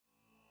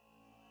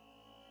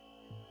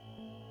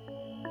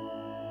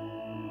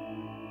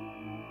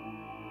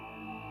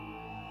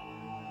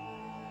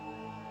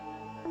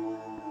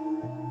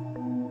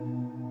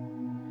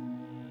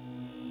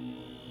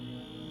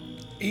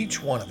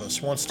Each one of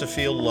us wants to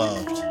feel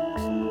loved.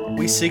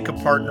 We seek a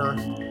partner.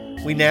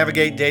 We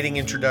navigate dating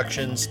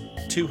introductions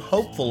to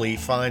hopefully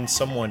find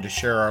someone to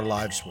share our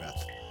lives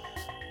with.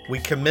 We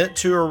commit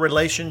to a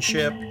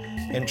relationship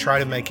and try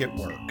to make it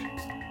work.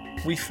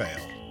 We fail.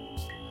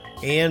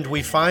 And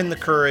we find the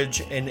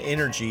courage and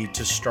energy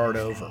to start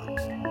over.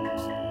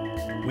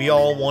 We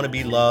all want to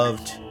be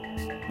loved.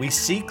 We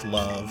seek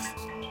love.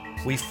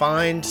 We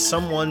find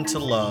someone to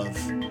love.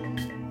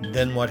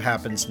 Then what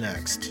happens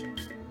next?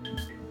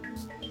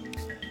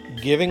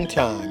 Giving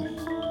time.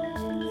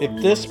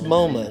 If this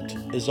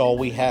moment is all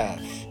we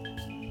have,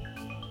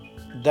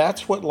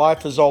 that's what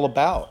life is all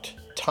about.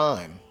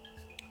 Time.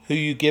 Who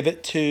you give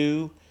it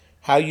to,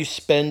 how you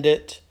spend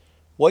it,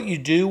 what you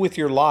do with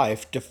your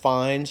life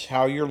defines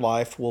how your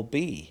life will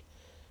be.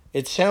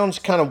 It sounds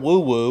kind of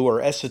woo-woo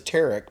or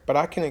esoteric, but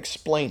I can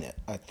explain it,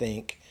 I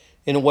think,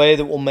 in a way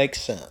that will make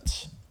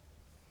sense.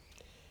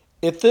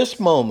 If this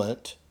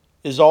moment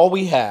is all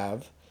we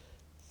have,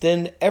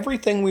 then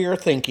everything we are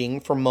thinking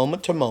from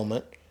moment to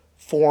moment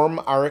form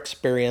our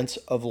experience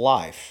of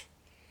life.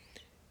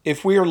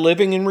 If we are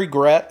living in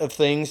regret of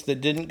things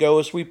that didn't go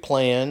as we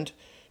planned,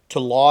 to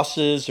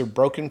losses or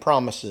broken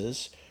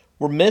promises,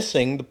 we're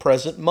missing the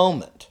present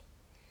moment.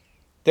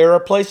 There are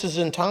places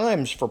and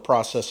times for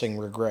processing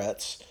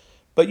regrets,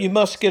 but you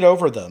must get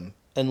over them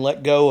and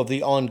let go of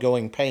the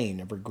ongoing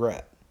pain of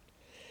regret.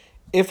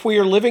 If we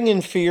are living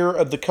in fear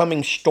of the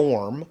coming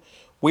storm,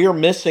 we are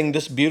missing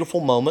this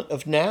beautiful moment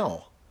of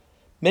now.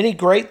 Many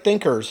great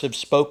thinkers have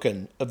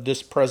spoken of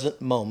this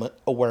present moment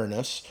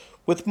awareness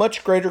with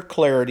much greater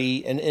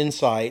clarity and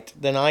insight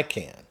than I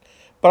can,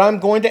 but I'm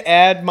going to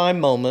add my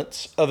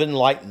moments of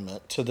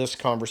enlightenment to this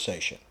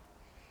conversation.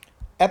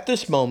 At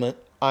this moment,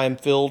 I am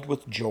filled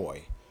with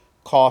joy,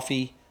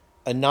 coffee,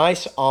 a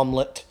nice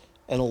omelet,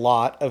 and a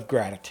lot of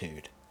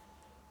gratitude.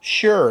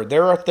 Sure,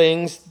 there are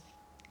things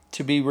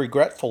to be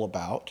regretful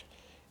about,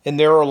 and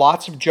there are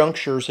lots of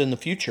junctures in the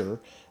future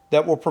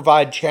that will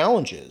provide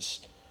challenges.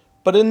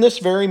 But in this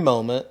very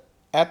moment,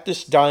 at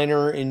this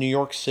diner in New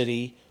York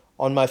City,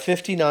 on my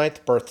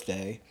 59th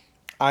birthday,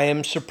 I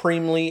am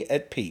supremely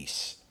at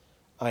peace.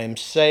 I am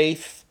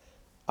safe.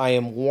 I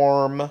am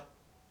warm.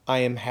 I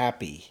am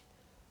happy.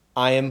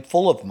 I am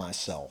full of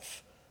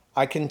myself.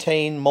 I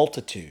contain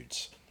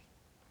multitudes.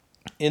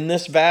 In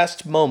this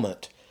vast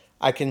moment,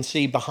 I can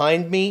see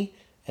behind me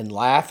and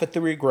laugh at the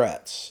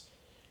regrets.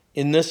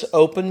 In this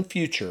open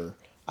future,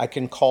 I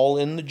can call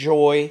in the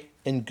joy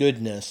and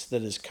goodness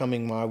that is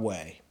coming my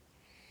way.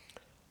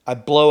 I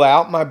blow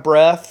out my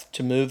breath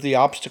to move the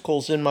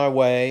obstacles in my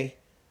way.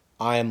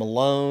 I am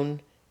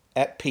alone,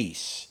 at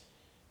peace,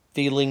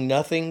 feeling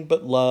nothing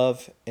but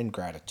love and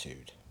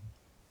gratitude.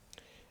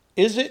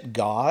 Is it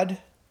God?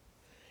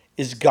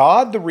 Is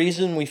God the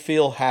reason we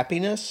feel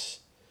happiness?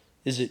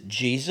 Is it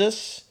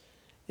Jesus?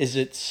 Is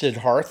it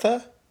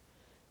Siddhartha?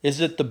 Is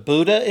it the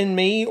Buddha in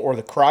me or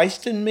the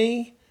Christ in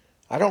me?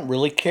 I don't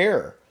really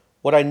care.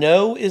 What I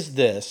know is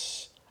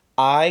this: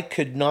 I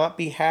could not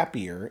be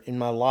happier in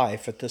my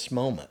life at this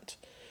moment.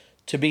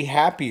 To be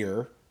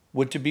happier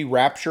would to be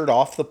raptured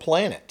off the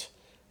planet.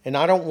 And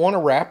I don't want a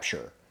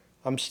rapture.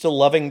 I'm still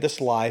loving this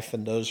life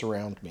and those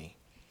around me.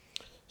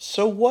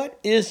 So what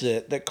is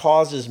it that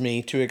causes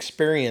me to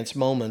experience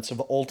moments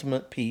of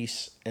ultimate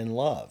peace and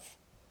love?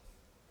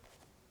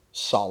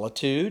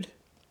 Solitude,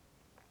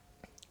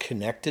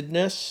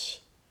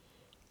 connectedness,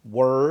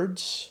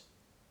 words,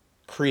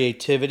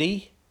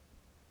 creativity,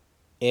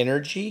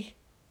 energy,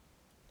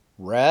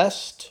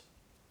 rest,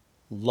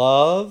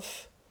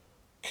 love,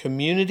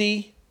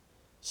 community,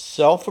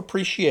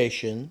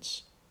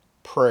 self-appreciations,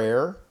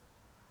 prayer,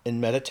 and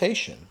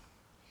meditation.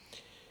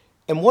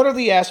 And what are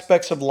the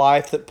aspects of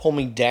life that pull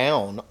me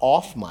down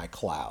off my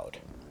cloud?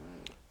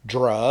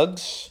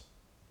 Drugs,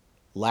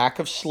 lack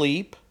of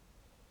sleep,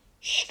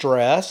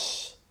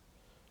 stress,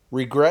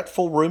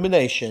 regretful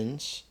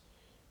ruminations,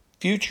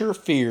 future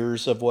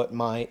fears of what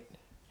might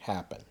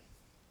happen.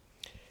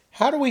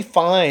 How do we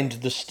find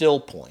the still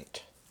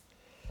point?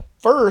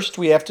 First,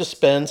 we have to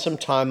spend some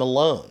time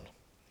alone.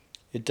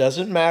 It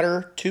doesn't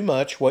matter too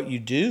much what you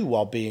do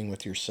while being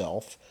with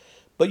yourself,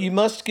 but you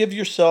must give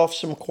yourself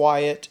some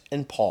quiet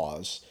and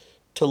pause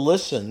to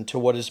listen to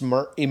what is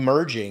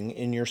emerging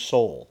in your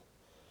soul.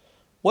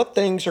 What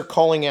things are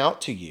calling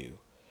out to you?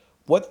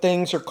 What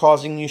things are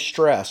causing you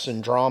stress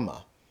and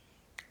drama?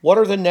 What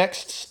are the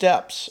next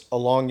steps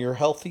along your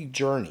healthy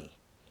journey?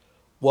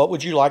 What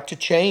would you like to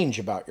change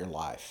about your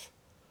life?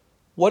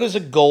 What is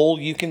a goal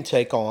you can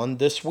take on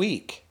this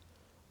week?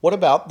 What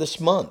about this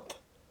month?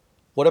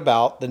 What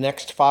about the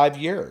next 5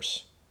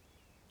 years?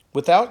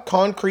 Without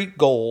concrete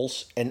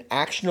goals and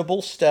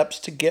actionable steps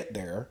to get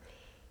there,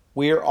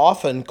 we are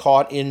often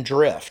caught in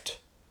drift,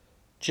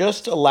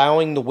 just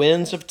allowing the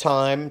winds of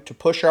time to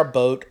push our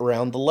boat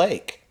around the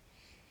lake.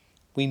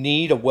 We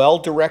need a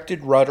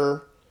well-directed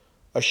rudder,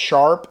 a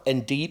sharp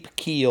and deep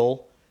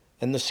keel,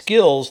 and the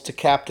skills to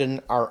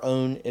captain our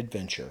own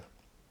adventure.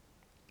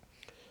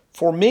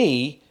 For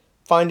me,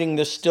 finding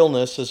this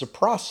stillness is a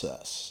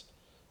process.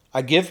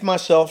 I give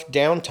myself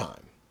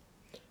downtime.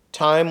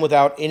 time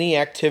without any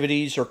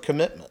activities or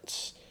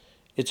commitments.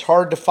 It's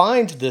hard to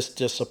find this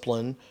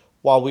discipline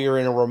while we are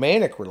in a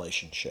romantic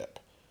relationship.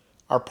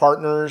 Our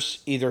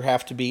partners either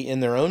have to be in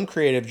their own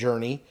creative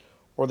journey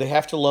or they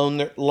have to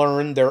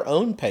learn their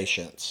own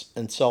patience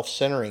and self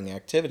centering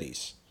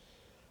activities.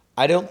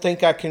 I don't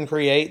think I can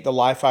create the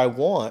life I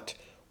want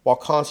while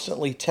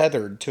constantly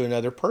tethered to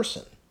another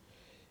person.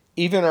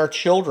 Even our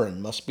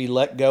children must be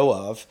let go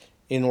of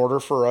in order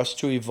for us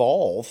to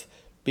evolve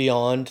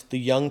beyond the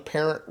young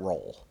parent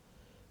role.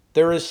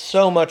 There is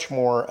so much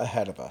more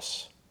ahead of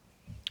us.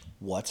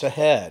 What's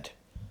ahead?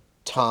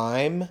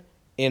 Time,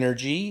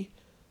 energy,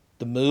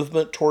 the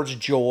movement towards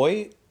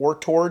joy or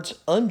towards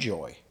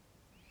unjoy.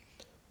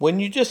 When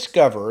you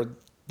discover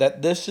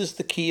that this is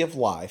the key of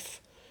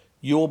life,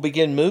 you will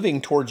begin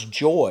moving towards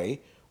joy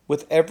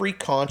with every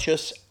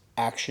conscious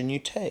action you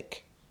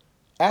take.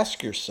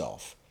 Ask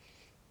yourself,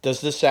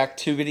 does this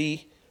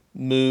activity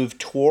move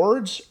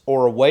towards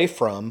or away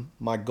from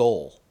my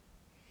goal?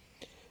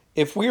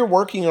 If we are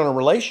working on a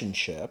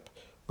relationship,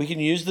 we can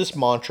use this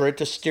mantra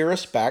to steer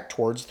us back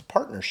towards the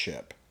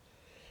partnership.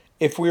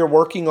 If we are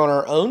working on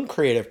our own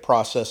creative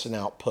process and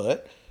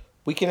output,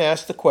 we can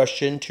ask the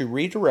question to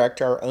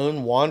redirect our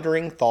own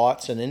wandering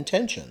thoughts and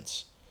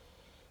intentions.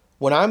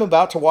 When I'm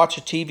about to watch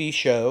a TV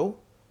show,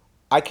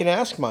 I can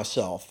ask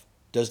myself,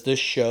 does this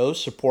show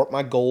support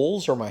my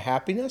goals or my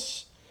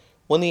happiness?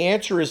 When the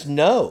answer is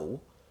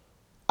no,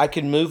 I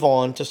can move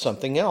on to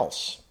something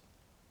else.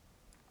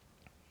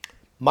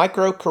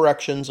 Micro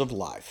corrections of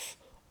life.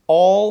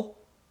 All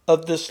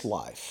of this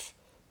life.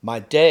 My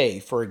day,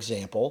 for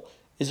example,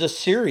 is a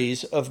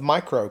series of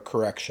micro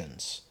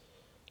corrections.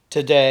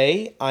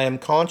 Today, I am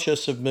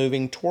conscious of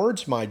moving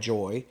towards my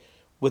joy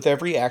with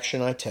every action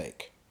I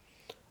take.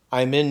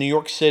 I am in New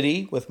York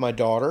City with my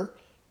daughter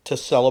to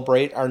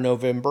celebrate our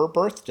November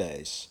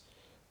birthdays.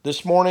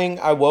 This morning,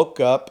 I woke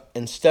up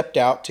and stepped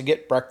out to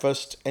get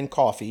breakfast and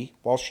coffee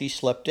while she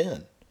slept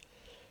in.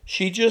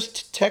 She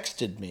just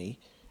texted me,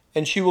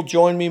 and she will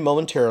join me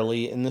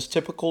momentarily in this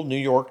typical New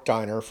York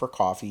diner for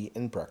coffee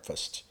and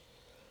breakfast.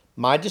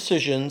 My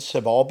decisions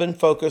have all been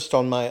focused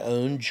on my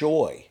own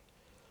joy.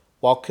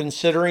 While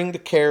considering the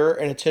care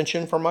and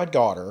attention for my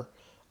daughter,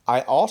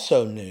 I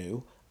also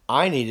knew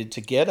I needed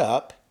to get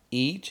up,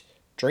 eat,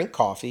 drink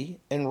coffee,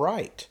 and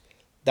write.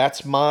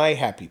 That's my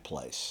happy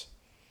place.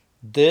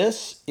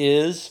 This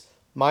is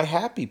my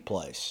happy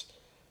place.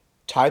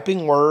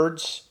 Typing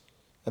words,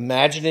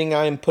 imagining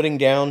I am putting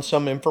down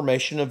some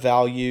information of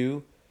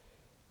value.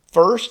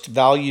 First,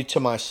 value to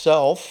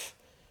myself,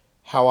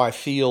 how I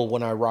feel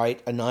when I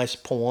write a nice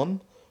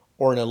poem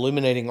or an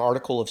illuminating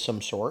article of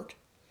some sort.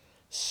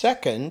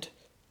 Second,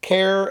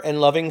 care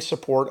and loving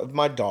support of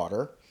my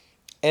daughter.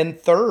 And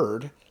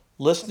third,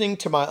 listening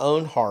to my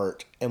own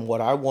heart and what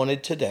I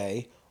wanted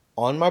today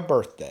on my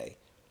birthday,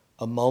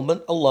 a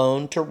moment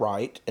alone to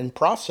write and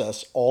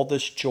process all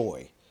this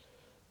joy.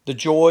 The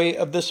joy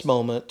of this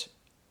moment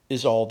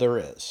is all there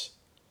is.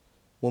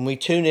 When we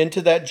tune into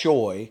that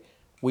joy,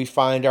 we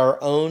find our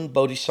own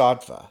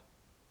bodhisattva.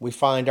 We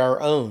find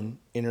our own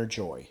inner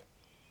joy.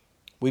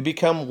 We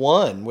become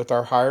one with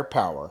our higher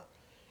power,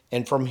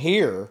 and from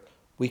here,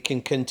 we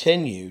can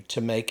continue to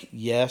make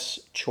yes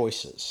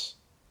choices,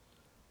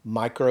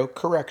 micro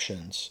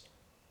corrections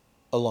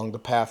along the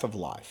path of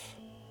life.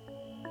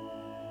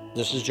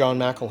 This is John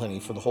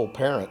McElhenney for The Whole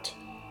Parent.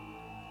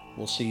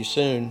 We'll see you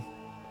soon.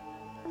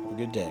 Have a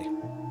good day.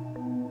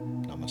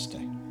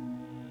 Namaste.